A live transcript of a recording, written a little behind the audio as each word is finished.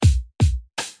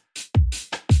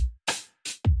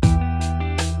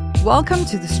Welcome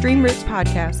to the Stream Roots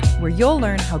podcast, where you'll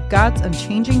learn how God's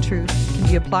unchanging truth can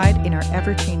be applied in our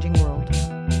ever-changing world.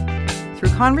 Through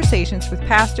conversations with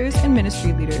pastors and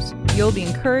ministry leaders, you'll be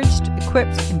encouraged,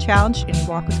 equipped, and challenged in your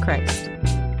walk with Christ.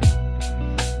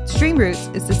 Stream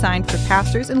Roots is designed for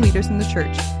pastors and leaders in the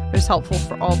church, but is helpful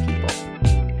for all people.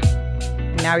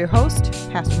 And now your host,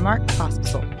 Pastor Mark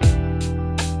Pospisil.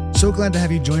 So glad to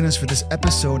have you join us for this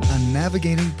episode on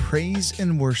navigating praise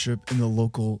and worship in the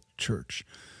local church.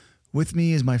 With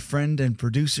me is my friend and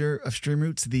producer of Stream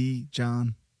Roots, the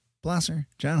John Blasser.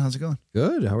 John, how's it going?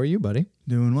 Good. How are you, buddy?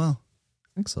 Doing well.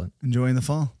 Excellent. Enjoying the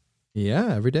fall?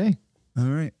 Yeah, every day. All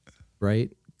right.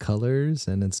 Bright colors,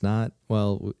 and it's not,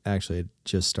 well, actually, it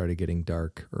just started getting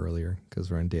dark earlier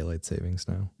because we're in daylight savings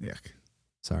now. Yuck.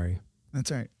 Sorry. That's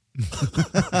all right.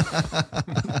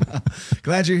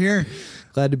 Glad you're here.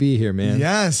 Glad to be here, man.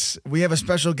 Yes. We have a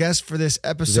special guest for this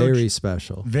episode. Very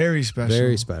special. Very special.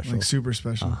 Very special. Like super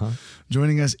special. Uh-huh.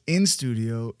 Joining us in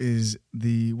studio is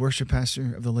the worship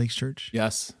pastor of the Lakes Church.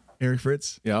 Yes. Eric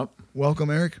Fritz. Yep. Welcome,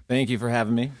 Eric. Thank you for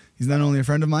having me. He's not only a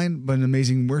friend of mine, but an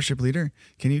amazing worship leader.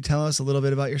 Can you tell us a little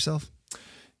bit about yourself?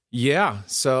 Yeah.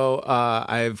 So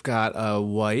I've got a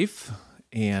wife,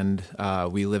 and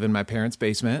we live in my parents'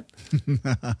 basement.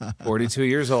 42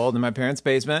 years old in my parents'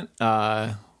 basement.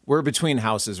 We're between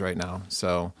houses right now,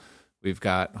 so we've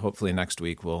got, hopefully next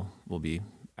week we'll be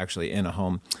actually in a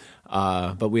home.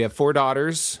 But we have 4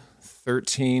 daughters,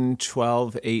 13,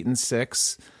 12, 8, and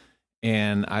 6.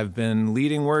 And I've been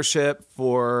leading worship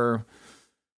for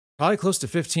probably close to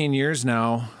 15 years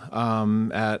now,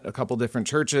 at a couple different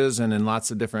churches and in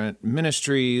lots of different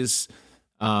ministries.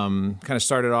 Kind of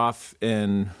started off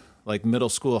in like middle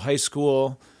school, high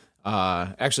school.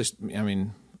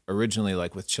 Originally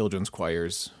like with children's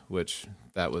choirs, which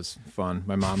that was fun.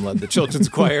 My mom led the children's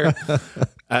choir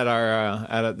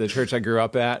at the church I grew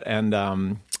up at,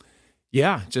 and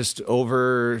just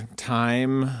over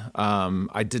time,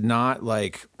 I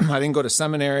didn't go to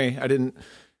seminary. I didn't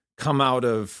come out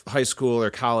of high school or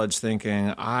college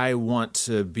thinking I want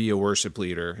to be a worship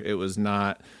leader. It was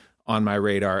not on my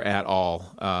radar at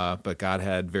all. But God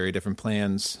had very different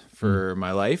plans for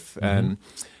my life, and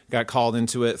got called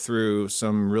into it through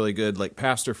some really good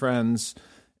pastor friends,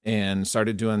 and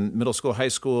started doing middle school, high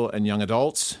school, and young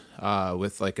adults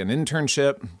with an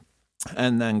internship,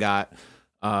 and then got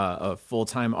a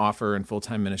full-time offer and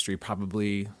full-time ministry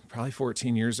probably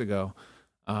 14 years ago.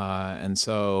 And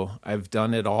so I've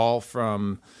done it all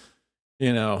from,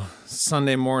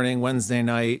 Sunday morning, Wednesday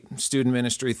night, student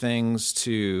ministry things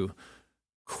to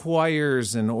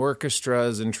choirs and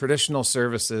orchestras and traditional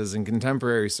services and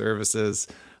contemporary services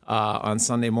on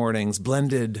Sunday mornings,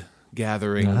 blended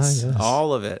gatherings, yes.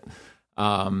 All of it.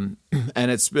 And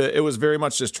it was very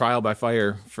much just trial by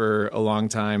fire for a long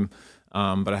time.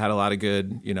 But I had a lot of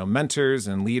good, mentors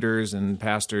and leaders and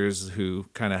pastors who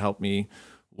kind of helped me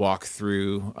walk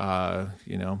through,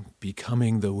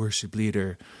 becoming the worship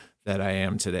leader that I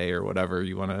am today, or whatever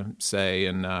you want to say.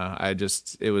 And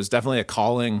it was definitely a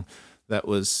calling that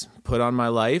was put on my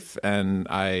life, and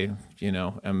I,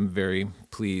 am very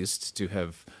pleased to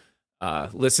have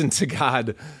listened to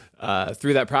God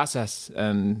through that process,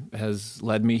 and has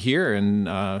led me here, and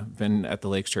been at the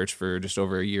Lakes Church for just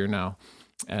over a year now.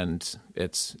 And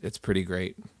it's pretty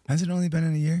great. Has it only been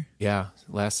in a year? Yeah,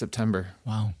 last September.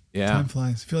 Wow. Yeah. Time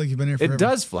flies. I feel like you've been here forever. It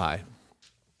does fly.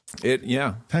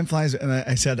 Time flies, and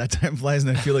I said that time flies,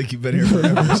 and I feel like you've been here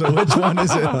forever. So which one is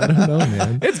it? I don't know,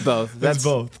 man. It's both. That's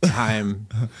both. Time.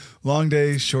 Long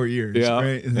days, short years. Yeah.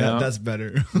 Right? That's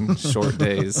better. Short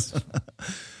days.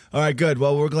 All right, good.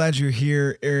 Well, we're glad you're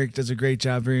here. Eric does a great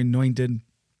job, very anointed,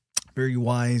 very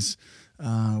wise.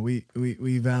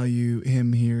 We value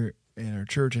him here at our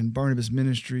church, and Barnabas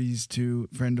Ministries, too,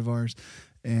 friend of ours.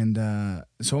 And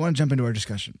so I want to jump into our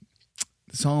discussion.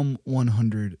 Psalm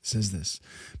 100 says this: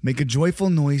 "Make a joyful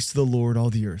noise to the Lord, all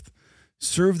the earth.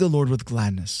 Serve the Lord with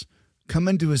gladness. Come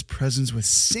into his presence with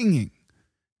singing.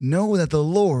 Know that the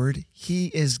Lord, he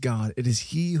is God. It is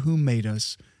he who made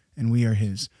us, and we are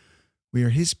his. We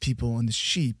are his people and the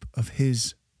sheep of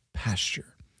his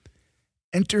pasture.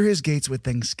 Enter his gates with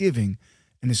thanksgiving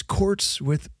and his courts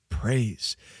with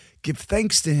praise. Give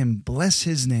thanks to him, bless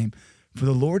his name. For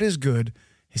the Lord is good,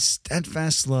 his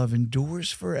steadfast love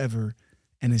endures forever,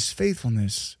 and his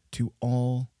faithfulness to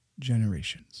all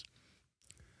generations."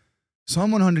 Psalm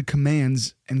 100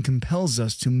 commands and compels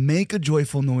us to make a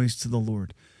joyful noise to the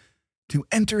Lord, to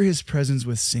enter his presence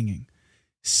with singing.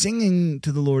 Singing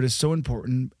to the Lord is so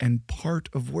important and part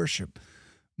of worship.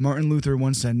 Martin Luther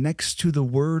once said, "Next to the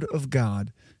word of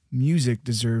God, music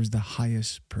deserves the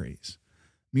highest praise."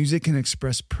 Music can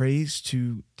express praise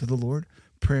to the Lord,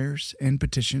 prayers and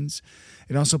petitions.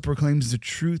 It also proclaims the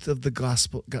truth of the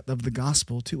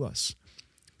gospel to us.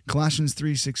 Colossians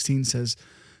 3:16 says,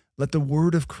 "Let the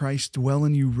word of Christ dwell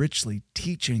in you richly,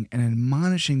 teaching and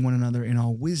admonishing one another in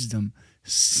all wisdom,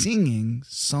 singing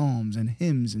psalms and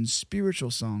hymns and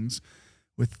spiritual songs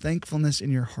with thankfulness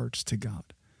in your hearts to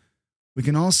God." We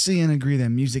can all see and agree that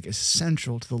music is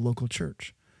central to the local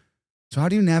church. So how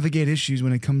do you navigate issues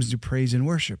when it comes to praise and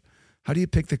worship? How do you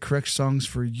pick the correct songs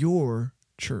for your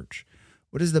church?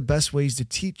 What is the best ways to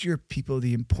teach your people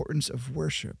the importance of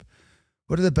worship?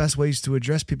 What are the best ways to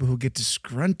address people who get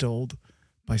disgruntled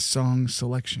by song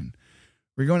selection?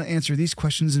 We're going to answer these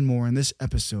questions and more in this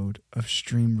episode of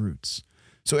Stream Roots.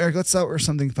 So, Eric, let's start with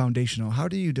something foundational. How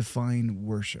do you define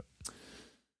worship?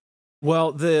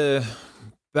 Well, the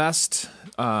best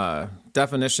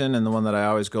definition, and the one that I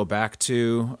always go back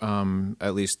to,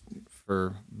 at least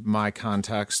for my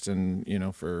context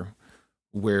and, for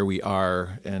where we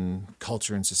are in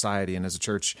culture and society and as a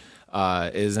church,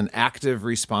 is an active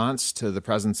response to the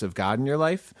presence of God in your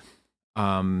life.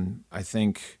 I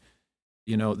think,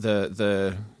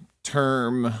 the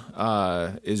term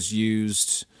is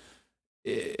used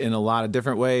in a lot of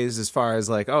different ways, as far as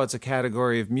like, it's a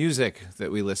category of music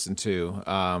that we listen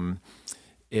to.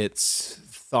 It's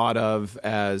thought of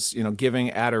as,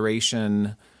 giving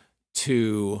adoration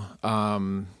to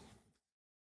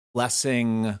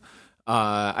blessing.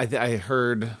 I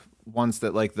heard once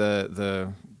that like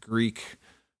the Greek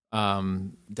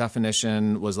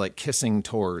definition was like kissing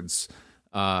towards,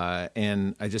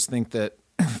 and I just think that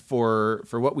for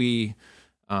what we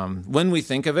when we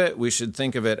think of it, we should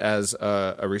think of it as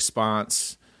a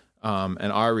response,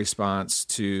 and our response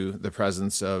to the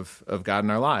presence of God in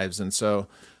our lives. And so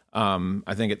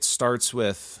I think it starts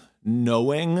with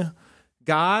knowing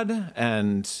God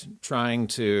and trying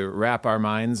to wrap our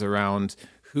minds around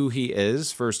who he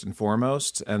is first and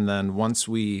foremost. And then once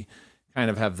we kind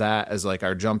of have that as like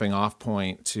our jumping off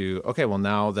point to, okay, well,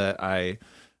 now that I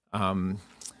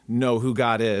know who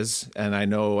God is and I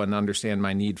know and understand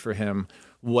my need for him,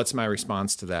 what's my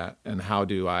response to that and how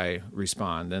do I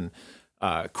respond? And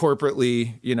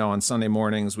corporately, on Sunday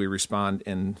mornings, we respond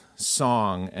in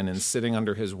song and in sitting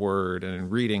under his word and in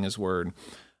reading his word.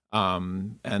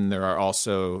 And there are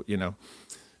also,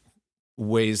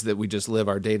 ways that we just live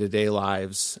our day-to-day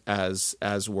lives as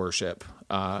worship.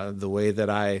 The way that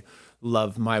I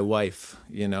love my wife,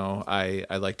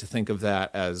 I like to think of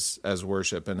that as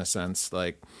worship in a sense,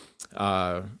 like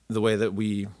the way that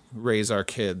we raise our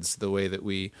kids, the way that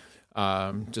we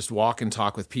just walk and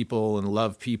talk with people and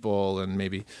love people and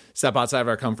maybe step outside of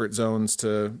our comfort zones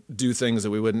to do things that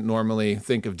we wouldn't normally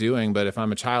think of doing. But if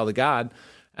I'm a child of God,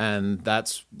 and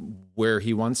that's where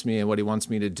he wants me and what he wants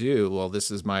me to do, well, this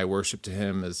is my worship to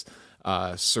him, is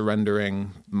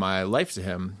surrendering my life to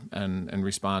him and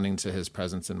responding to his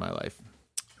presence in my life.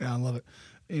 Yeah, I love it.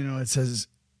 It says,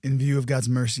 in view of God's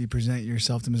mercy, present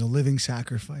yourself to him as a living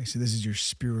sacrifice. So this is your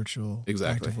spiritual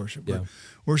act of worship. Yeah.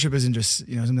 Worship isn't just,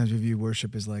 sometimes we view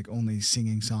worship as like only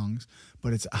singing songs,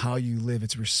 but it's how you live.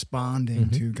 It's responding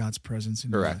to God's presence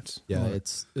in your life. Correct. Yeah,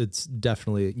 it's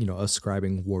definitely,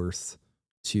 ascribing worth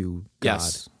to God.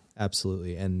 Yes.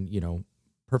 Absolutely. And,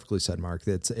 perfectly said, Mark.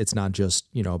 It's not just,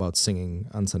 about singing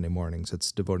on Sunday mornings.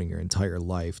 It's devoting your entire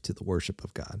life to the worship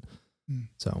of God.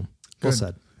 So, well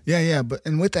said. Yeah. But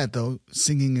with that though,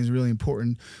 singing is really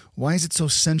important. Why is it so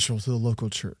central to the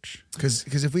local church?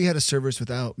 Because if we had a service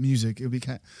without music, it would be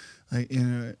kind of like,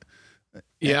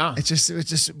 yeah. It's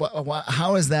just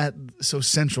how is that so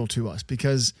central to us?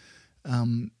 Because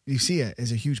you see it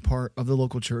as a huge part of the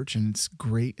local church, and it's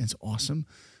great, it's awesome.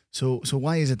 So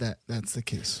why is it that that's the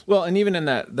case? Well, and even in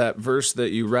that verse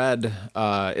that you read,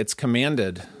 it's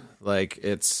commanded, like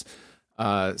it's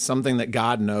something that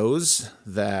God knows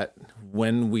that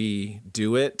when we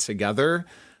do it together,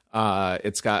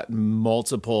 it's got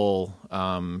multiple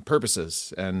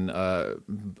purposes and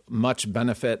much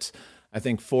benefit, I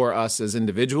think, for us as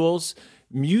individuals.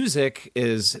 Music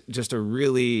is just a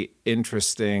really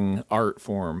interesting art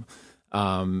form,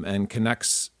 and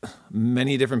connects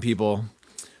many different people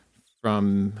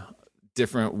from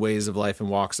different ways of life and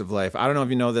walks of life. I don't know if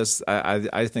you know this.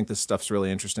 I think this stuff's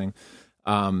really interesting.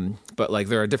 But like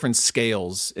there are different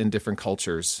scales in different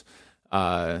cultures.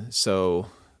 So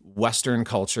Western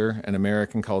culture and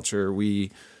American culture,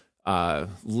 we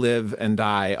live and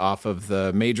die off of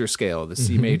the major scale, the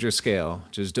C major scale,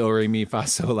 which is do, re, mi, fa,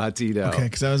 sol, la, ti, do. Okay,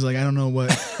 because I was like, I don't know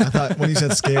what I thought when you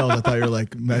said scales. I thought you were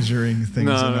like measuring things.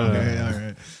 No. All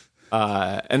right.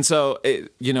 And so,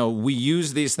 we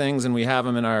use these things and we have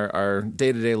them in our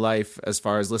day-to-day life as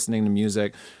far as listening to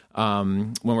music.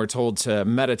 when we're told to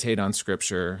meditate on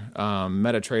Scripture,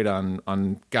 meditate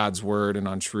on God's Word and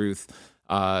on truth,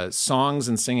 songs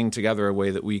and singing together a way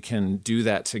that we can do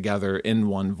that together in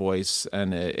one voice,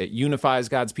 and it unifies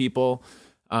God's people.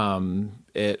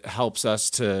 It helps us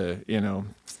to,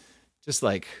 just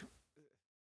like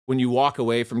when you walk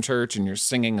away from church and you're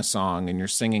singing a song and you're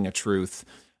singing a truth,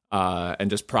 and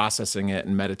just processing it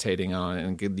and meditating on it,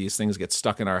 and these things get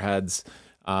stuck in our heads.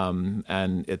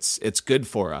 And it's good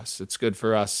for us. It's good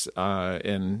for us,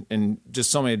 in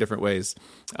just so many different ways.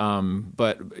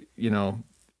 But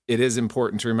it is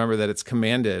important to remember that it's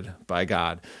commanded by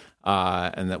God,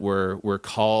 and that we're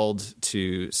called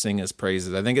to sing His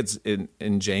praises. I think it's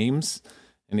in James,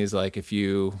 and he's like,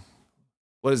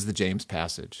 what is the James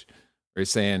passage? Where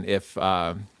he's saying, if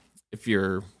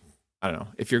you're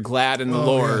glad in the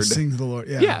Lord, yeah, sing to the Lord.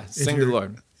 Yeah, sing to the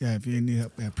Lord. Yeah, if you need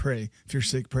help, pray. If you're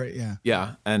sick, pray. Yeah,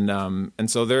 yeah, and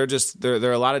so there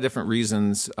are a lot of different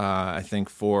reasons, I think,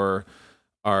 for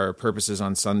our purposes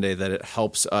on Sunday, that it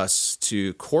helps us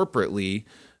to corporately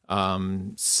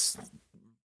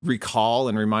recall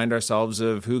and remind ourselves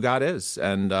of who God is,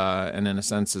 and in a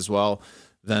sense as well,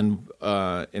 then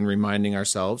in reminding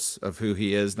ourselves of who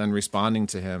He is, then responding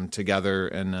to Him together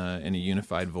in a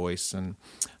unified voice. And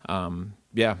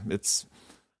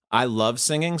I love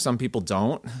singing. Some people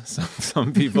don't.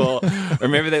 Some people, or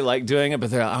maybe they like doing it, but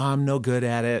they're like, I'm no good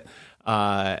at it.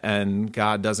 And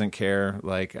God doesn't care.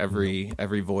 Like every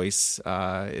voice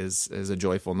is a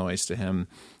joyful noise to Him.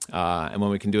 And when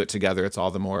we can do it together, it's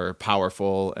all the more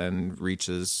powerful and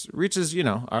reaches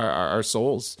our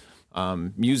souls.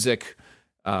 Music,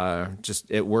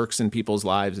 it works in people's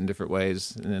lives in different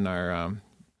ways. And in our,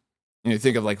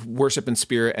 think of like worship in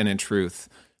spirit and in truth,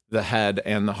 the head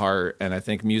and the heart. And I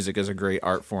think music is a great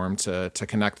art form to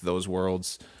connect those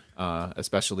worlds,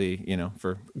 especially,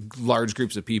 for large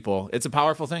groups of people. It's a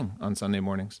powerful thing on Sunday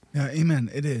mornings. Yeah, amen.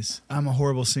 It is. I'm a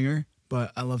horrible singer,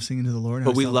 but I love singing to the Lord.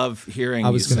 But we love hearing you sing.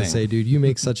 I was going to say, dude, you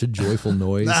make such a joyful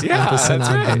noise. Yeah, Emphasis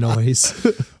on the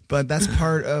noise. But that's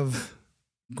part of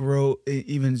grow,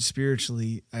 even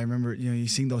spiritually. I remember, you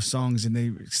sing those songs and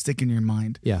they stick in your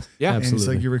mind. Yeah, And absolutely. it's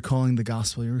like you're recalling the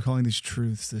gospel. You're recalling these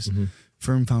truths, this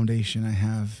firm foundation I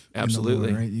have. Absolutely. In the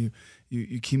Lord, right?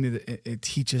 You keep me. It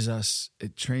teaches us.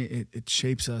 It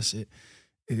shapes us. It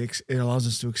allows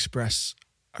us to express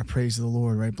our praise to the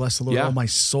Lord. Right. Bless the Lord, Yeah. oh my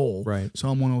soul. Right.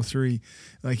 Psalm 103.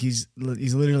 Like he's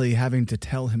literally having to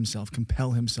compel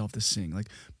himself to sing. Like,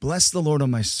 bless the Lord, oh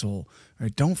my soul.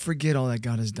 Right. Don't forget all that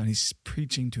God has done. He's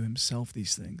preaching to himself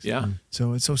these things. Yeah.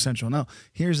 So it's so central. Now,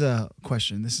 here's a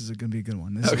question. This is going to be a good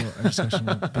one. This is a discussion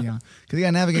we'll be on, because you got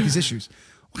to navigate these issues.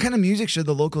 What kind of music should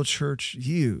the local church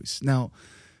use? Now,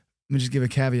 let me just give a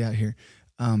caveat here.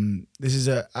 This is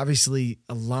obviously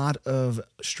a lot of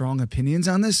strong opinions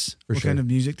on this, For what sure. kind of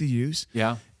music to use.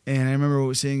 Yeah. And I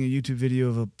remember seeing a YouTube video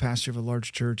of a pastor of a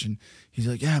large church, and he's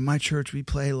like, yeah, my church, we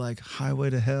play like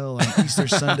Highway to Hell on Easter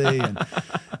Sunday.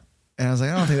 And I was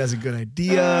like, I don't think that's a good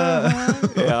idea.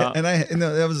 Yeah. And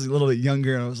I was a little bit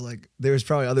younger, and I was like, there was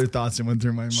probably other thoughts that went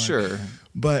through my mind. Sure.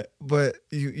 But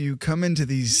you come into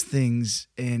these things,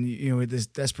 and with this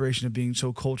desperation of being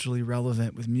so culturally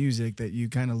relevant with music that you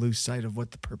kind of lose sight of what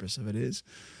the purpose of it is.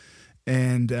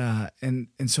 And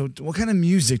so what kind of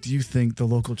music do you think the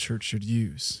local church should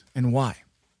use, and why?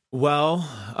 Well,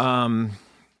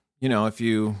 if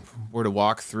you were to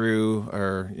walk through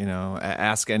or,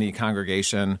 ask any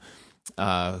congregation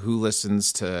who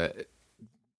listens to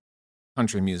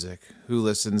country music, who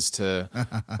listens to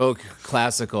folk,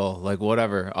 classical, like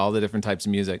whatever, all the different types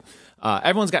of music.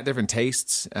 Everyone's got different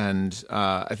tastes. And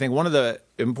I think one of the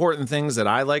important things that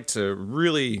I like to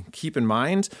really keep in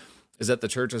mind is that the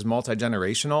church is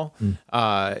multi-generational.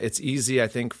 It's easy, I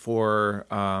think, for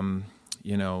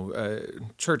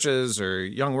churches or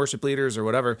young worship leaders or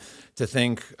whatever to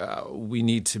think we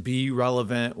need to be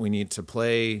relevant, we need to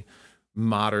play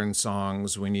modern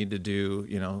songs, we need to do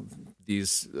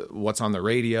these what's on the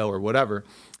radio or whatever.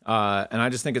 And I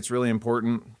just think it's really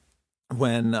important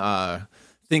when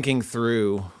thinking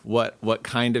through what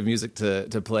kind of music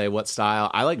to play, what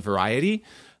style. I like variety,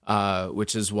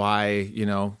 which is why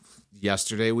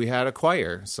yesterday we had a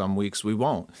choir. Some weeks we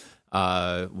won't.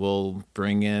 We'll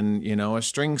bring in, a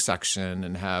string section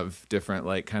and have different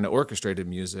like kind of orchestrated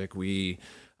music.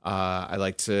 I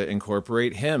like to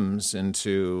incorporate hymns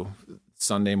into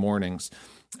Sunday mornings.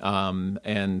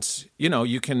 And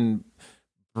you can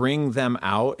bring them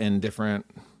out in different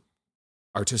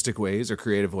artistic ways or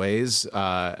creative ways.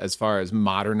 As far as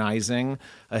modernizing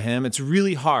a hymn, it's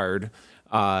really hard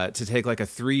to take like a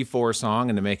 3/4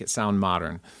 song and to make it sound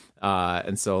modern.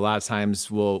 And so a lot of times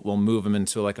we'll move them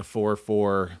into like a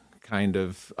 4/4 kind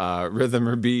of rhythm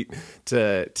or beat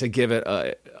to give it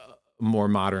a more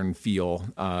modern feel,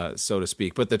 so to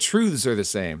speak. But the truths are the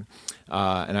same.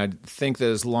 And I think that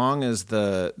as long as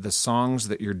the songs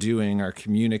that you're doing are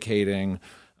communicating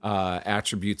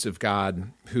attributes of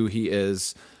God, who he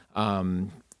is,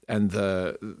 and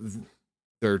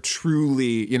they're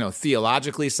truly,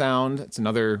 theologically sound. It's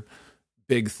another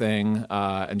big thing.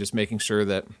 And just making sure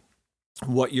that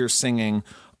what you're singing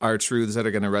are truths that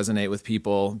are going to resonate with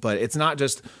people. But it's not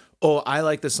just, oh, I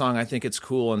like the song, I think it's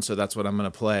cool, and so that's what I'm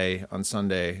going to play on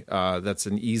Sunday. That's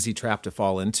an easy trap to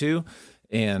fall into.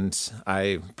 And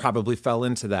I probably fell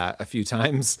into that a few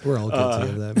times. We're all guilty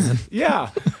of that, man. Yeah.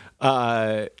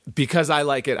 Because I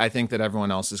like it, I think that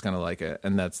everyone else is going to like it.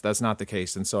 And that's not the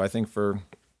case. And so I think for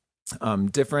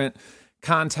different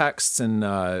contexts and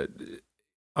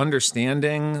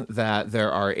understanding that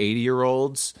there are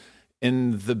 80-year-olds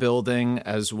in the building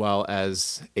as well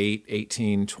as 8,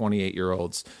 18,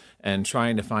 28-year-olds, and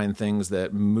trying to find things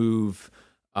that move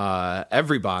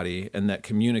everybody and that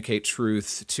communicate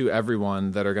truth to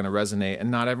everyone that are going to resonate.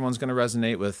 And not everyone's going to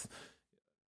resonate with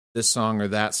this song or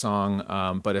that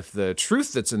song, but if the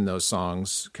truth that's in those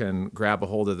songs can grab a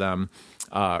hold of them,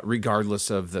 regardless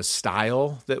of the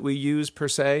style that we use per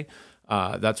se,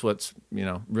 that's what's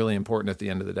really important at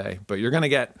the end of the day. But you're going to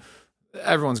get,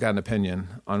 everyone's got an opinion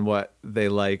on what they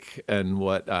like and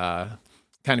what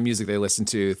kind of music they listen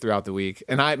to throughout the week.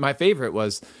 And my favorite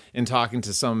was in talking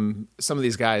to some of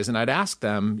these guys, and I'd ask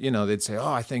them, they'd say,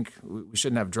 "Oh, I think we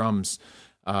shouldn't have drums."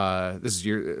 This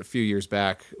is a few years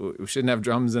back. We shouldn't have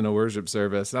drums in a worship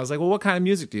service. And I was like, "Well, what kind of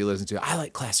music do you listen to?" "I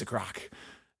like classic rock."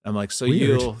 I'm like, "So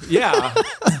Weird. yeah."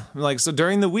 I'm like, "So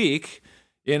during the week,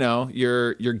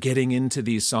 you're getting into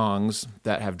these songs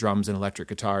that have drums and electric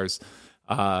guitars,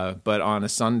 but on a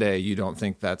Sunday, you don't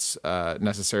think that's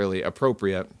necessarily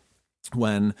appropriate."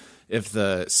 When if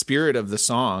the spirit of the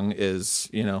song is,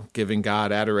 giving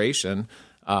God adoration,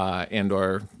 and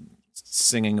or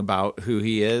singing about who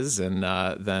he is, and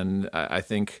then I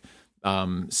think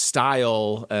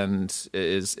style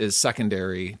is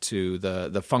secondary to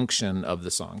the function of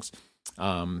the songs.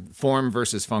 Form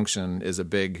versus function is a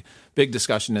big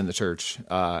discussion in the church,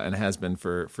 and has been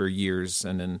for years,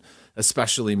 and then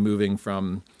especially moving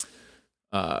from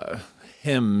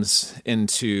hymns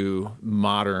into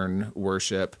modern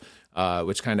worship,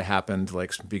 which kind of happened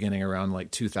like beginning around like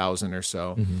 2000 or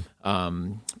so.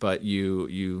 Mm-hmm. But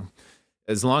you,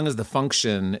 as long as the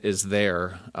function is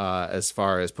there, as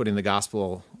far as putting the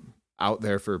gospel out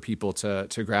there for people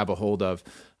to grab a hold of,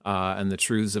 and the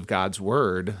truths of God's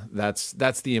word,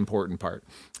 that's the important part.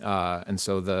 And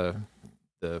so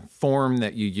the form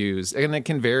that you use, and it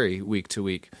can vary week to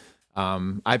week.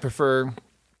 I prefer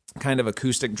kind of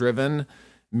acoustic driven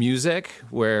music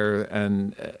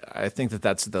and I think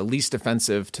that's the least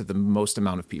offensive to the most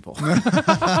amount of people.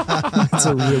 That's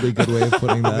a really good way of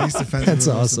putting that. Least offensive. That's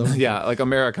awesome. Yeah, like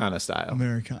Americana style.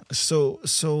 Americana.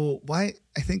 So why,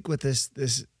 I think with this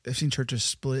I've seen churches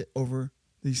split over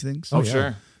these things. Oh,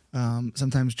 sure.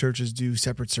 Sometimes churches do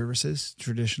separate services,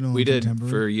 traditional. We and did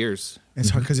for years. It's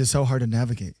hard because it's so hard to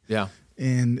navigate. Yeah.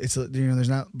 And it's, there's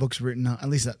not books written out, at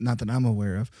least not that I'm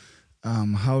aware of.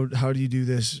 How do you do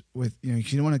this with, you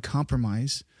don't want to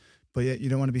compromise, but yet you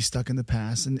don't want to be stuck in the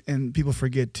past. And people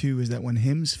forget too, is that when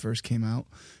hymns first came out,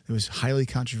 it was highly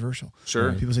controversial.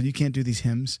 Sure. People said, you can't do these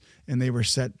hymns. And they were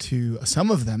set to, some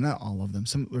of them, not all of them,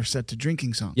 some were set to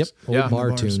drinking songs. Yep. Old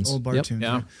bar tunes. Old bar tunes.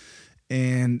 Yeah. Right?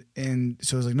 And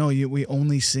so it's like, no, we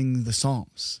only sing the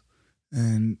Psalms.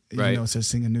 And right. It says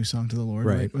sing a new song to the Lord.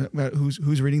 Right.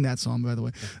 Who's reading that psalm, by the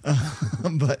way?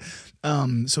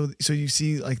 So you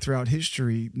see, like throughout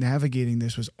history, navigating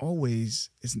this was always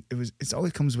it's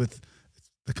always comes with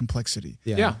the complexity.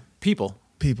 Yeah. People.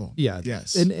 Yeah.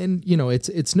 Yes. And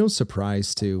it's no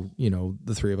surprise to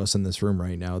the three of us in this room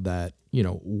right now that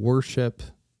worship,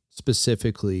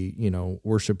 specifically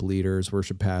worship leaders,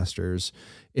 worship pastors,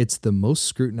 it's the most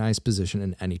scrutinized position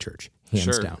in any church,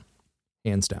 hands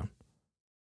down.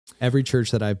 Every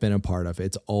church that I've been a part of,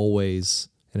 it's always,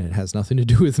 and it has nothing to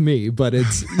do with me, but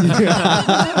it's.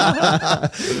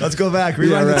 Let's go back.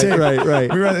 Rewind the tape. Right.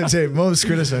 Rewind the tape. Most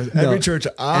criticized. Every church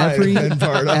I've been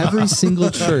part of. Every single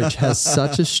church has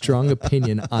such a strong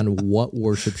opinion on what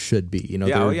worship should be.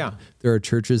 There are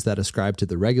churches that ascribe to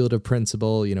the regulative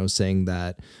principle, saying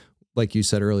that, like you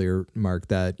said earlier, Mark,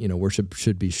 that, worship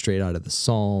should be straight out of the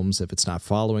Psalms. If it's not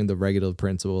following the regulative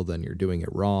principle, then you're doing it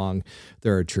wrong.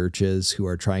 There are churches who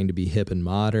are trying to be hip and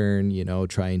modern,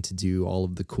 trying to do all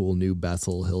of the cool new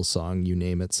Bethel, Hillsong, you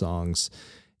name it songs.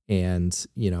 And,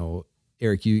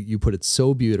 Eric, you put it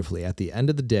so beautifully. At the end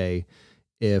of the day,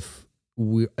 if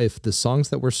if the songs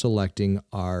that we're selecting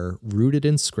are rooted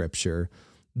in Scripture,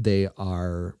 they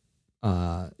are,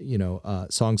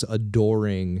 songs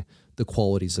adoring the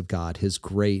qualities of God, His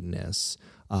greatness,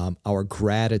 our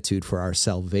gratitude for our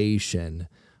salvation,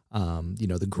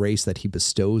 the grace that He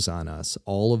bestows on us,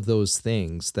 all of those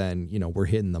things, then, we're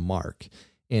hitting the mark.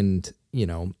 And,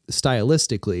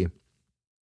 stylistically,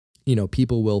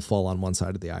 people will fall on one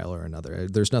side of the aisle or another.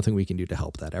 There's nothing we can do to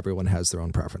help that. Everyone has their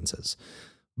own preferences.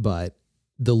 But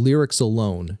the lyrics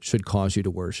alone should cause you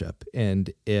to worship.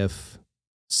 And if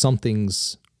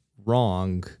something's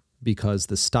wrong because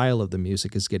the style of the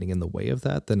music is getting in the way of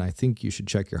that, then I think you should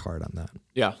check your heart on that.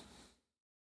 Yeah.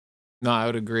 No, I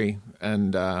would agree.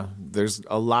 And there's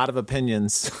a lot of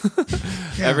opinions.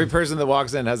 Yeah. Every person that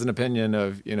walks in has an opinion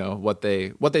of, what they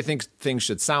think things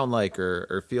should sound like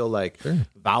or feel like. Sure.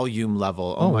 Volume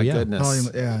level. Oh my goodness.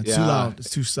 Volume, too loud. It's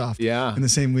too soft. Yeah. In the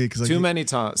same week. Too many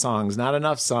songs, not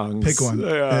enough songs. Pick one.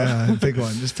 Yeah. Pick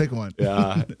one. Just pick one.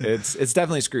 Yeah. It's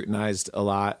definitely scrutinized a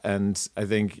lot. And I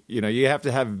think, you have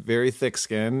to have very thick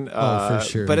skin. For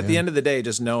sure. But at the end of the day,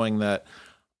 just knowing that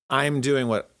I'm doing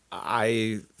what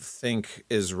I think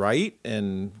is right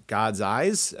in God's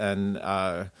eyes, and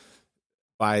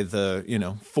by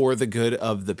the for the good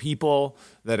of the people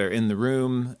that are in the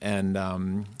room, and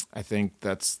I think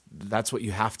that's what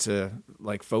you have to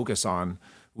focus on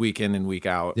week in and week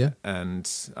out. Yeah. And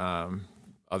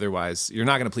otherwise, you're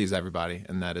not going to please everybody,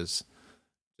 and that is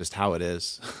just how it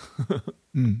is.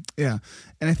 Yeah,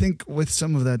 and I think with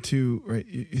some of that too, right?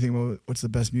 You think about what's the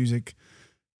best music.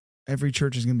 Every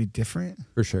church is going to be different.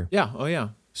 For sure. Yeah. Oh, yeah.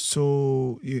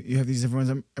 So you have these different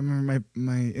ones. I remember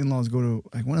my in-laws go to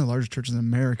one of the largest churches in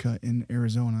America in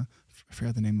Arizona. I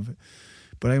forgot the name of it.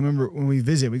 But I remember when we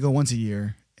visit, we go once a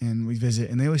year and we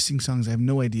visit, and they always sing songs. I have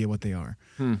no idea what they are.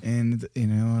 And,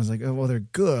 I was like, oh, well, they're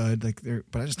good.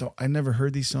 But I never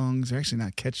heard these songs. They're actually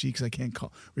not catchy because I can't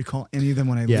recall any of them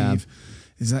when I leave.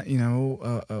 Is that,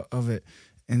 of it.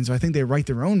 And so I think they write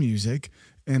their own music.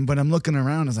 But I'm looking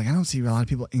around. I was like, I don't see a lot of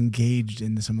people engaged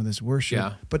in some of this worship.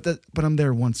 Yeah. But I'm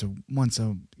there once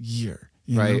a year.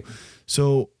 Right. Know?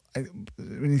 So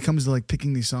when it comes to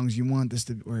picking these songs, you want this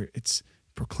to where it's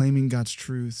proclaiming God's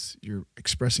truth. You're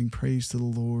expressing praise to the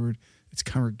Lord. It's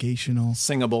congregational,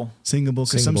 singable.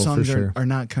 Because some songs are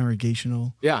not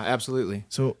congregational. Yeah, absolutely.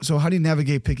 So how do you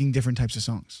navigate picking different types of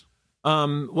songs?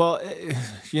 Well,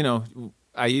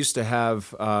 I used to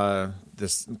have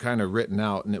this kind of written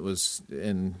out, and it was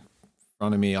in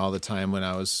front of me all the time when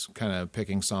I was kind of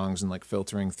picking songs and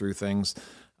filtering through things.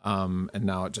 And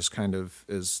now it just kind of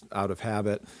is out of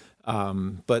habit.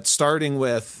 But starting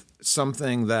with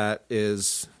something that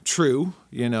is true,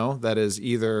 that is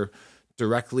either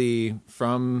directly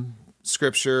from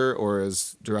Scripture or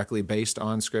is directly based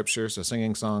on Scripture. So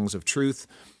singing songs of truth,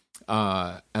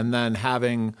 and then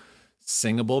having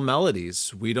singable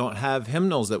melodies. We don't have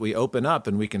hymnals that we open up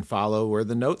and we can follow where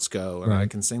the notes go, and I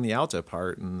can sing the alto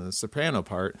part and the soprano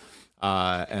part.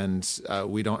 And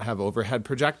we don't have overhead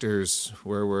projectors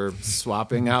where we're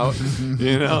swapping out,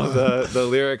 the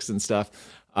lyrics and stuff.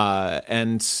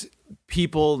 And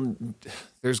people,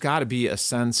 there's got to be a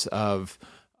sense of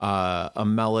a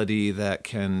melody that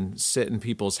can sit in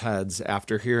people's heads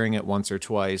after hearing it once or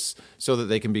twice, so that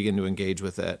they can begin to engage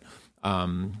with it.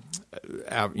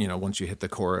 Once you hit the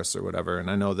chorus or whatever. And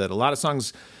I know that a lot of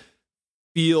songs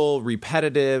feel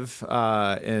repetitive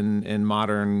in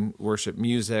modern worship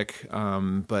music,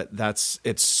 but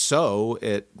it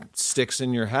sticks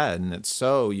in your head, and it's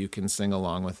so you can sing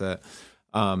along with it.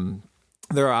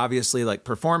 There are obviously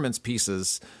performance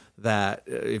pieces that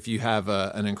if you have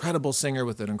an incredible singer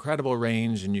with an incredible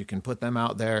range and you can put them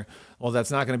out there, well,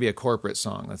 that's not going to be a corporate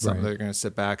song. That's something they're going to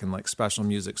sit back and special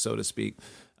music, so to speak.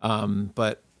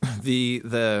 But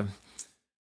the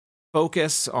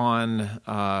focus on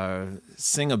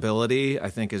singability, I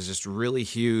think, is just really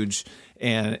huge.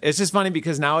 And it's just funny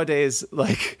because nowadays,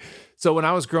 so when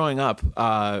I was growing up,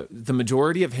 the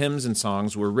majority of hymns and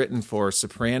songs were written for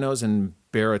sopranos and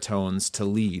baritones to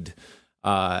lead.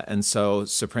 And so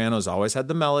sopranos always had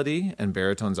the melody and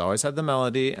baritones always had the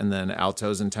melody, and then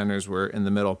altos and tenors were in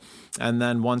the middle. And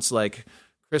then once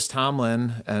Chris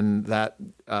Tomlin and that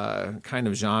kind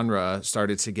of genre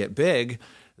started to get big,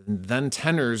 then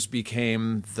tenors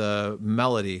became the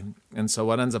melody. And so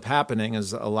what ends up happening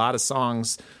is a lot of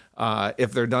songs,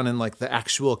 if they're done in the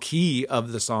actual key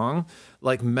of the song,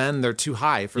 men, they're too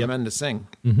high for men to sing.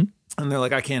 Mm-hmm. And they're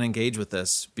I can't engage with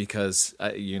this because,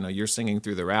 you're singing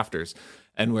through the rafters.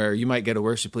 And where you might get a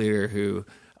worship leader who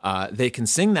they can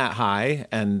sing that high,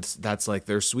 and that's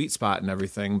their sweet spot and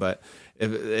everything, but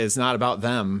it's not about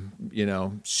them,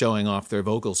 showing off their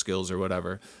vocal skills or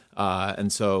whatever.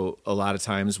 And so a lot of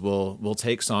times we'll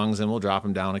take songs and we'll drop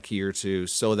them down a key or two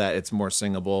so that it's more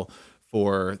singable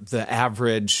for the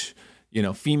average,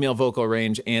 female vocal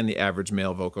range and the average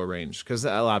male vocal range. Because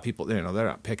a lot of people, they're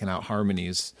not picking out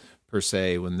harmonies per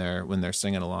se when they're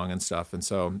singing along and stuff.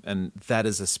 And that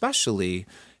is especially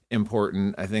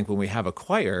important, I think, when we have a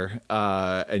choir,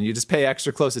 and you just pay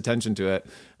extra close attention to it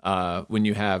when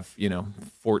you have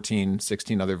 14,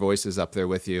 16 other voices up there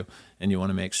with you, and you want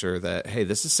to make sure that, hey,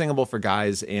 this is singable for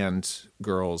guys and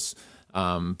girls,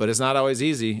 but it's not always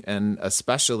easy. And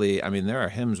especially, there are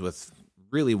hymns with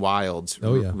really wild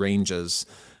ranges,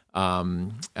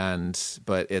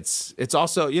 but it's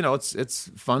also,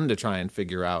 it's fun to try and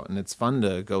figure out, and it's fun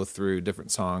to go through different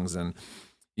songs, and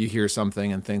you hear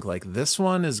something and think like, this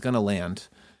one is going to land,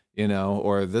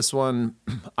 or this one,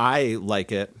 I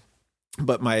like it,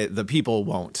 but the people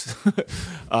won't.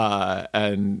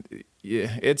 And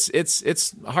yeah,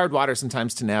 it's hard water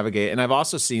sometimes to navigate. And I've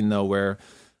also seen though, where,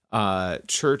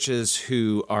 churches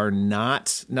who are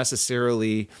not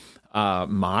necessarily,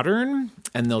 modern,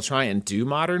 and they'll try and do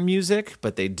modern music,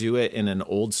 but they do it in an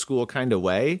old school kind of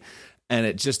way, and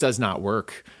it just does not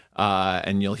work.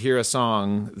 And you'll hear a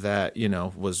song that,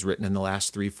 was written in the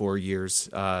last 3-4 years.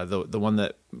 The one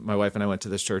that my wife and I went to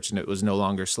this church, and it was No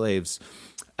Longer Slaves.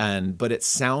 But it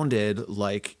sounded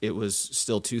like it was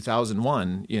still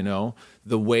 2001,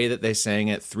 the way that they sang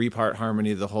it, 3-part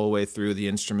harmony the whole way through, the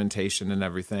instrumentation and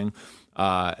everything.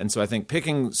 And so I think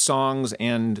picking songs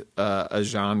and a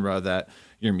genre that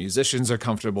your musicians are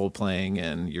comfortable playing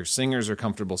and your singers are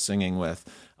comfortable singing with,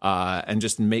 and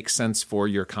just make sense for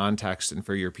your context and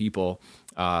for your people,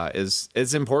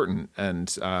 is important. And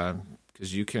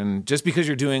because you can, just because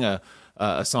you're doing a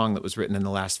song that was written in the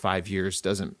last 5 years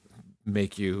doesn't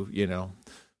make you,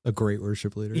 a great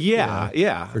worship leader.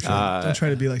 Yeah. For sure. Don't try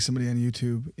to be like somebody on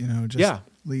YouTube, just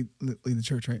lead the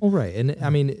church, right? Well, right. And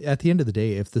at the end of the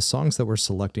day, if the songs that we're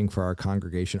selecting for our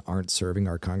congregation aren't serving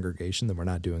our congregation, then we're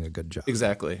not doing a good job.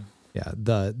 Exactly. Yeah.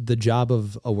 The job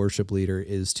of a worship leader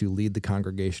is to lead the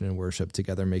congregation in worship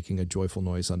together, making a joyful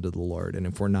noise unto the Lord. And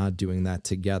if we're not doing that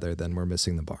together, then we're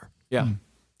missing the bar. Yeah.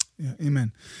 Yeah.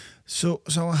 Amen. So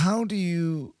how do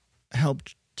you help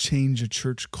change a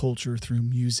church culture through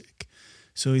music?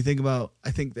 So you think about,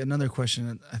 I think another question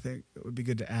that I think it would be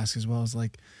good to ask as well is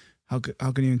like, how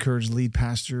can you encourage lead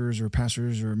pastors or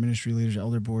ministry leaders,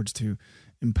 elder boards to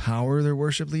empower their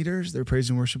worship leaders, their praise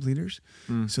and worship leaders,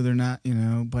 so they're not,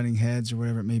 butting heads or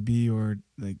whatever it may be, or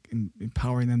like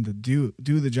empowering them to do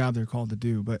the job they're called to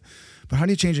do. But how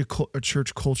do you change a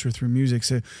church culture through music?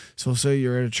 So say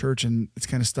you're at a church and it's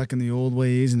kind of stuck in the old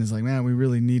ways, and it's like, man, we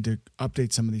really need to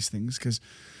update some of these things because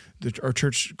our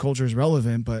church culture is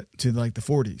relevant, but to like the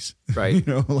 40s, right?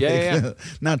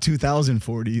 Not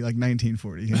 2040, like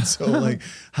 1940. And so, like,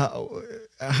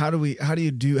 how do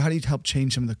you help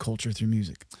change some of the culture through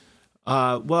music?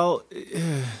 Well,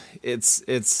 it's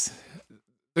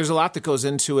there's a lot that goes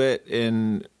into it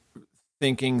in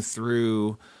thinking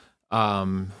through,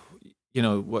 what's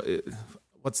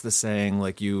the saying?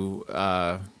 Like you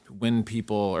win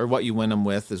people, or what you win them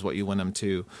with is what you win them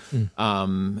to.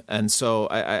 And so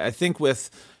I think with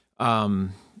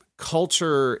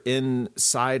culture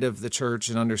inside of the church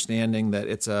and understanding that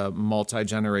it's a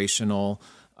multi-generational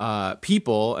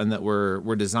people, and that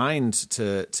we're designed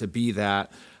to be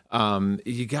that,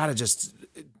 you got to just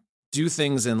do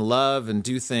things in love and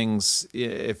do things.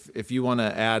 If you want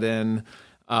to add in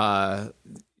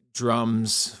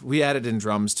drums, we added in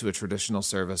drums to a traditional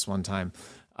service one time.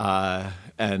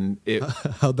 And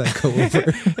how'd that go over?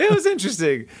 It was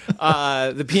interesting.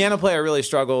 The piano player really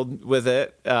struggled with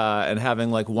it, and having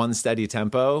like one steady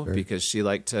tempo, because she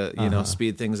liked to,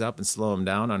 speed things up and slow them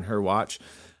down on her watch.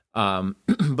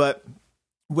 But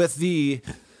with the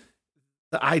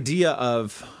idea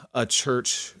of a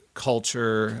church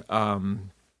culture,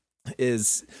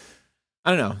 is,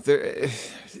 I don't know,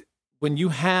 when you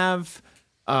have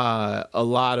a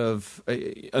lot of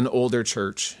an older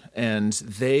church, and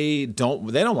they don't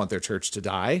want their church to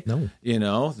die. No.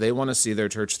 They want to see their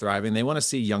church thriving. They want to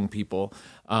see young people.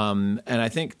 And I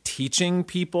think teaching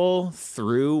people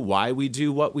through why we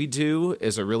do what we do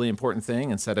is a really important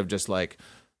thing, instead of just like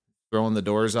throwing the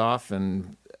doors off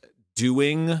and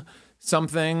doing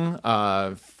something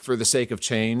for the sake of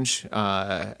change,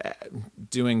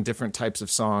 doing different types of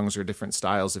songs or different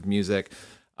styles of music.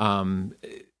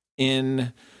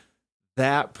 In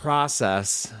that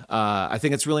process, I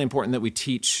think it's really important that we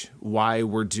teach why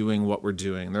we're doing what we're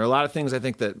doing. There are a lot of things I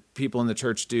think that people in the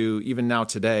church do even now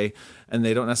today, and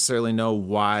they don't necessarily know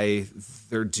why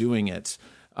they're doing it.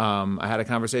 I had a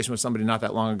conversation with somebody not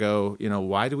that long ago,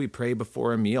 why do we pray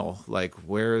before a meal? Like,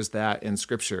 where is that in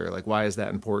Scripture? Like, why is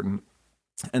that important?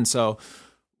 And so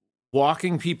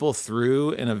walking people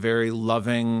through in a very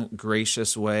loving,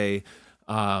 gracious way,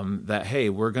 that, hey,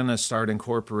 we're going to start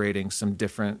incorporating some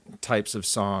different types of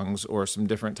songs or some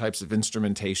different types of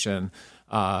instrumentation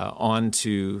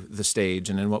onto the stage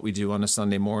and in what we do on a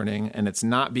Sunday morning. And it's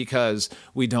not because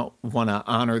we don't want to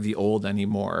honor the old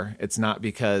anymore. It's not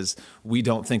because we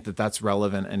don't think that that's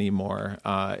relevant anymore.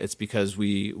 It's because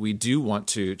we do want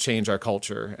to change our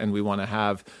culture, and we want to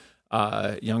have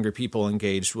younger people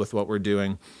engaged with what we're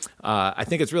doing. I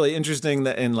think it's really interesting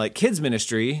that in like kids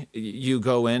ministry, you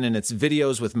go in and it's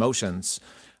videos with motions.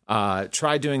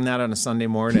 Try doing that on a Sunday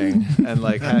morning and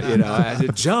I had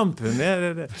to jump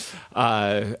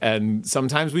and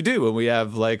sometimes we do when we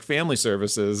have like family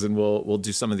services, and we'll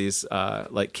do some of these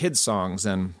like kids songs.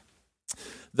 And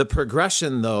the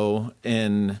progression though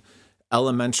in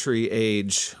elementary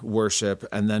age worship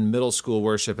and then middle school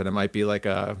worship, and it might be like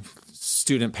a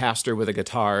student pastor with a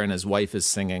guitar and his wife is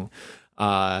singing,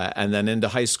 and then into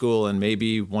high school, and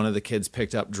maybe one of the kids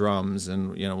picked up drums, and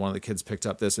one of the kids picked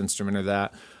up this instrument or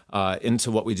that,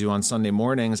 into what we do on Sunday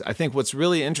mornings. I think what's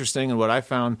really interesting and what I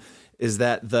found is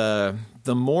that the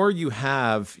more you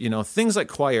have, things like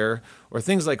choir or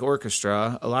things like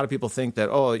orchestra, a lot of people think that,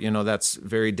 that's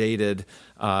very dated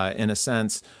in a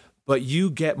sense, but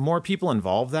you get more people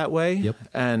involved that way. Yep.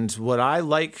 And what I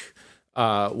like,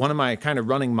 one of my kind of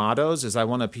running mottos is I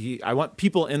want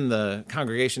people in the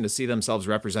congregation to see themselves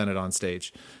represented on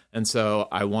stage. And so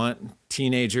I want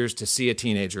teenagers to see a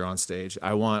teenager on stage.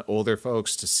 I want older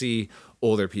folks to see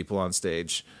older people on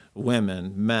stage,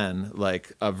 women, men,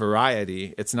 like a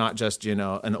variety. It's not just,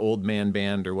 an old man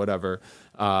band or whatever.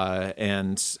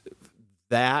 And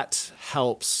that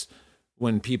helps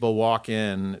when people walk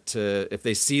in if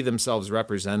they see themselves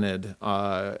represented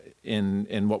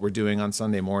in what we're doing on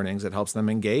Sunday mornings, it helps them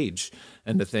engage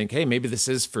and to think, hey, maybe this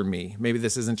is for me. Maybe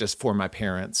this isn't just for my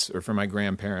parents or for my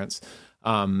grandparents.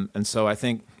 And so I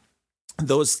think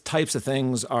those types of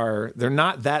things they're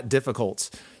not that difficult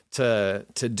to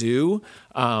do.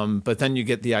 But then you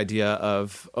get the idea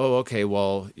of, oh, okay,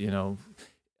 well,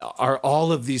 are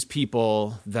all of these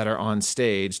people that are on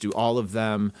stage, do all of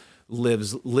them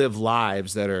live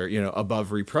lives that are,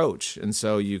 above reproach? And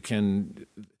so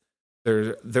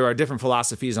there are different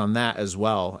philosophies on that as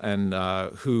well. And,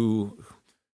 who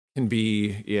can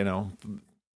be,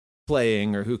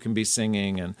 playing or who can be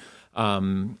singing. And,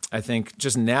 I think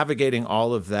just navigating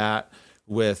all of that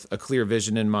with a clear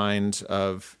vision in mind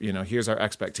of, here's our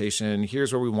expectation,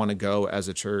 here's where we want to go as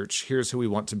a church, here's who we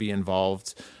want to be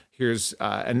involved, here's,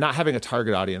 and not having a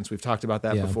target audience. We've talked about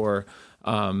that before.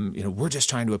 We're just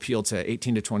trying to appeal to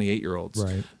 18 to 28-year-olds.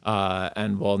 Right.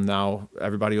 And now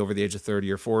everybody over the age of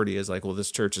 30 or 40 is like, well,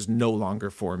 this church is no longer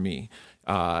for me.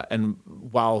 And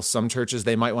while some churches,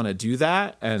 they might want to do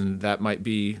that, and that might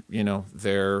be,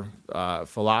 their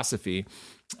philosophy,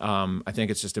 I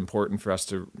think it's just important for us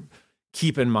to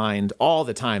keep in mind all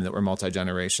the time that we're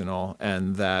multi-generational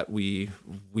and that we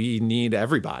need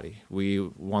everybody. We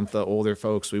want the older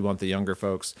folks, we want the younger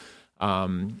folks,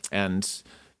 and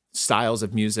styles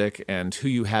of music and who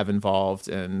you have involved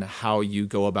and how you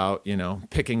go about,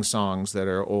 picking songs that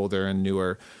are older and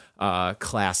newer,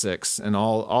 classics, and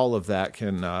all of that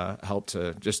can help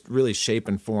to just really shape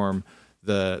and form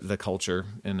the culture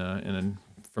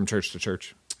from church to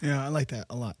church. Yeah, I like that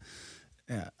a lot.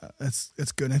 Yeah, that's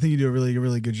good. I think you do a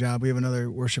really good job. We have another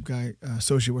worship guy,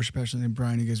 associate worship pastor named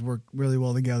Brian. You guys work really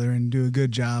well together and do a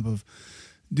good job of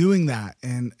doing that.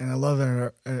 And I love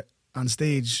that on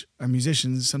stage, our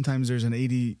musicians, sometimes there's an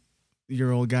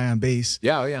 80-year-old guy on bass.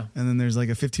 Yeah, oh yeah. And then there's like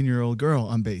a 15-year-old girl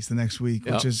on bass the next week,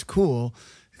 which is cool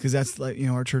because that's like,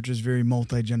 our church is very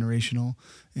multi-generational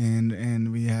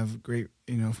and we have great,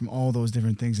 from all those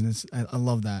different things. And I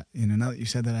love that. Now that you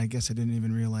said that, I guess I didn't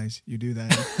even realize you do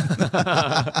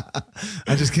that.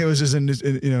 It was just,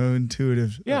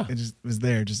 intuitive. Yeah. It just was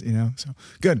there, so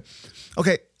good.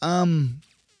 Okay.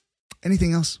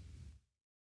 Anything else?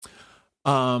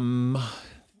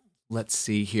 Let's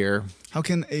see here. How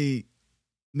can a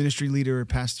ministry leader or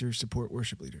pastor support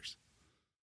worship leaders?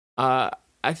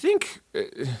 I think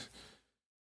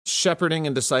shepherding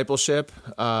and discipleship.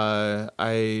 I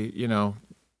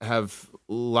have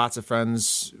lots of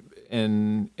friends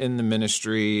in the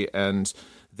ministry, and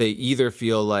they either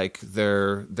feel like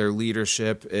their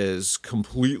leadership is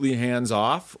completely hands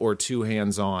off or too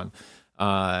hands on.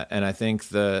 And I think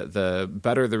the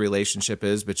better the relationship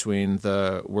is between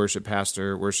the worship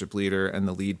pastor, worship leader, and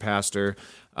the lead pastor,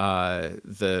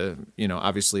 obviously,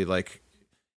 like,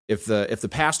 if the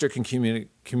pastor can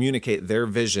communicate their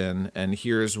vision and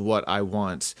here's what I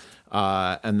want,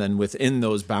 and then within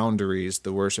those boundaries,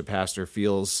 the worship pastor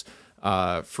feels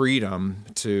freedom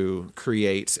to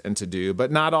create and to do.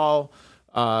 But not all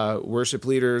worship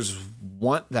leaders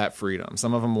want that freedom.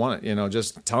 Some of them want it,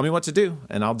 just tell me what to do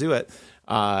and I'll do it.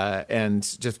 And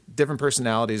just different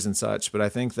personalities and such. But I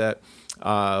think that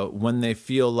when they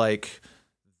feel like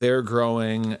they're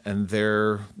growing and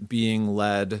they're being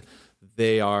led,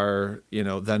 they are,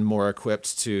 then more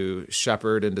equipped to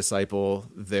shepherd and disciple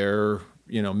their,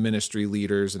 ministry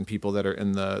leaders and people that are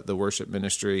in the worship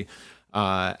ministry.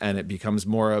 And it becomes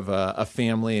more of a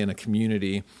family and a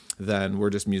community than we're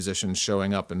just musicians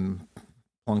showing up and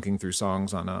plunking through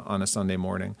songs on a Sunday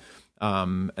morning.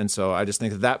 And so I just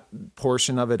think that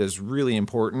portion of it is really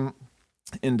important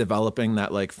in developing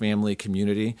that like family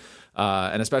community,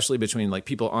 and especially between like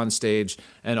people on stage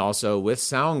and also with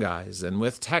sound guys and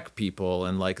with tech people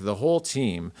and like the whole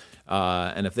team.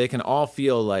 And if they can all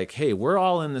feel like, hey, we're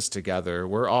all in this together,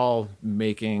 we're all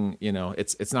making,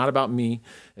 it's not about me.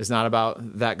 It's not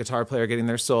about that guitar player getting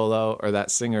their solo or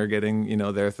that singer getting,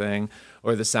 their thing,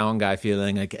 or the sound guy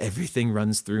feeling like everything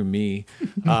runs through me.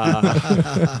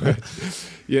 We're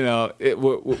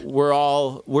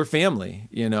family,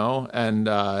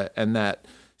 and that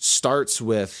starts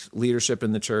with leadership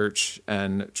in the church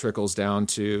and trickles down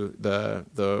to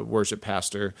the worship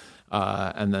pastor,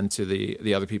 and then to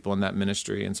the other people in that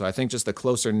ministry. And so I think just the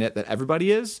closer knit that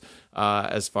everybody is,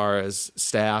 as far as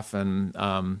staff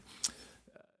and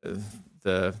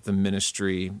the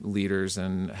ministry leaders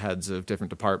and heads of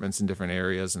different departments in different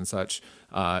areas and such,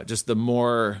 just the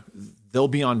more they'll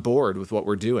be on board with what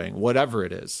we're doing, whatever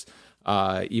it is.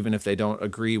 Even if they don't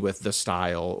agree with the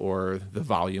style or the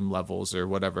volume levels or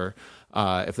whatever,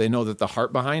 if they know that the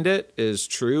heart behind it is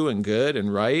true and good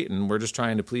and right, and we're just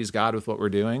trying to please God with what we're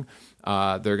doing,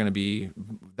 they're going to be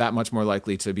that much more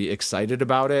likely to be excited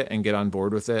about it and get on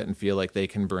board with it and feel like they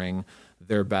can bring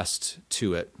their best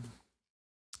to it.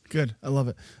 Good. I love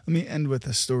it. Let me end with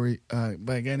a story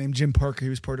by a guy named Jim Parker. He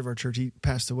was part of our church. He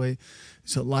passed away.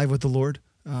 So Live with the Lord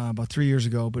about 3 years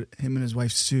ago, but him and his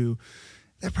wife, Sue,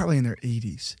 they're probably in their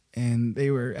 80s, and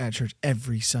they were at church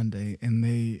every Sunday, and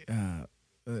they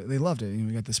loved it.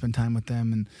 We got to spend time with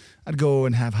them, and I'd go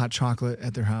and have hot chocolate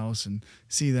at their house and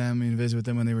see them and visit with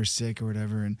them when they were sick or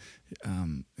whatever. And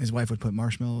his wife would put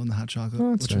marshmallow in the hot chocolate,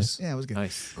 which nice. It was good.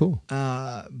 Nice, cool.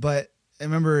 But I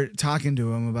remember talking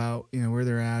to him about where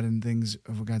they're at and things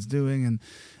of what God's doing, and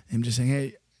him just saying,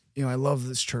 "Hey, I love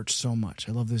this church so much.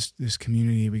 I love this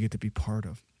community we get to be part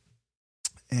of."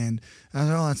 And I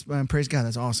was like, praise God,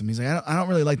 that's awesome. He's like, I don't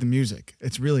really like the music.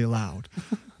 It's really loud,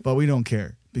 but we don't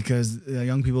care because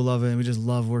young people love it, and we just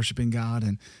love worshiping God.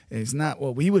 And it's not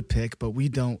what we would pick, but we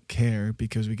don't care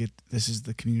because this is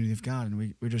the community of God,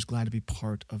 and we're just glad to be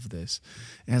part of this.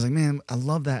 And I was like, man, I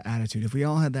love that attitude. If we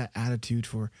all had that attitude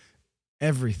for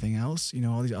everything else,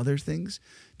 all these other things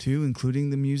too, including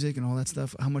the music and all that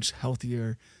stuff, how much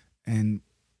healthier and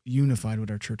unified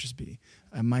would our churches be?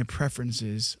 My preference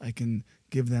is I can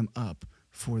give them up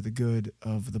for the good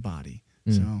of the body.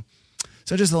 So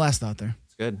just the last thought there.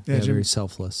 It's good. Yeah, very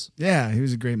selfless. Yeah, he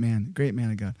was a great man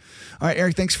of God. All right,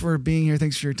 Eric, thanks for being here.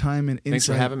 Thanks for your time and insight. Thanks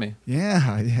for having me.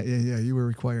 Yeah, you were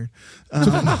required.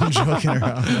 I'm joking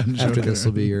around. After this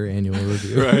will be your annual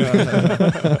review.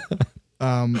 Right.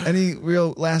 Any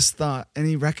real last thought?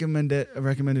 Any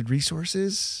recommended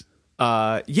resources?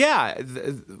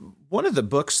 One of the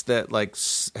books that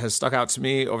has stuck out to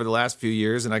me over the last few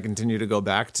years, and I continue to go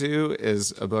back to,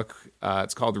 is a book.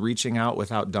 It's called Reaching Out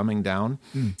Without Dumbing Down,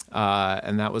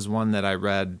 and that was one that I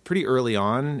read pretty early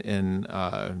on in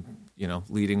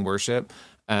leading worship,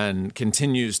 and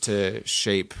continues to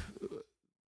shape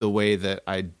the way that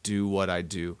I do what I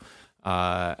do.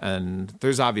 And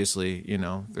there's obviously,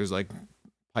 there's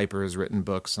Piper has written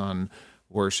books on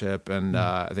worship, and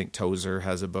I think Tozer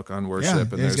has a book on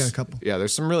worship. And he's got a couple. Yeah,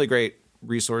 there's some really great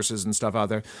resources and stuff out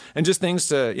there, and just things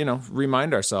to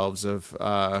remind ourselves of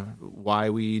why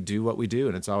we do what we do.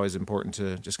 And it's always important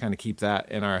to just kind of keep that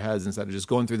in our heads instead of just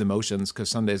going through the motions, because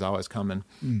Sunday's always coming.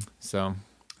 So, all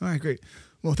right, great.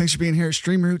 Well, thanks for being here.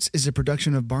 Stream Roots is a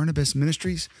production of Barnabas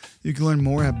Ministries. You can learn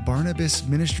more at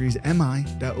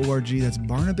barnabasministriesmi.org. That's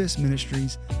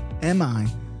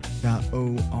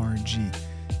barnabasministriesmi.org.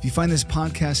 If you find this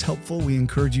podcast helpful, we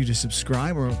encourage you to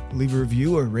subscribe or leave a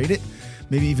review or rate it.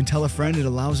 Maybe even tell a friend. It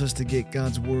allows us to get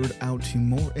God's word out to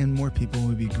more and more people.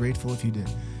 We'd be grateful if you did.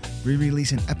 We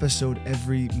release an episode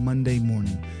every Monday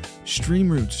morning.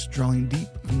 Stream Roots, drawing deep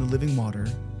from the living water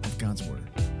of God's word.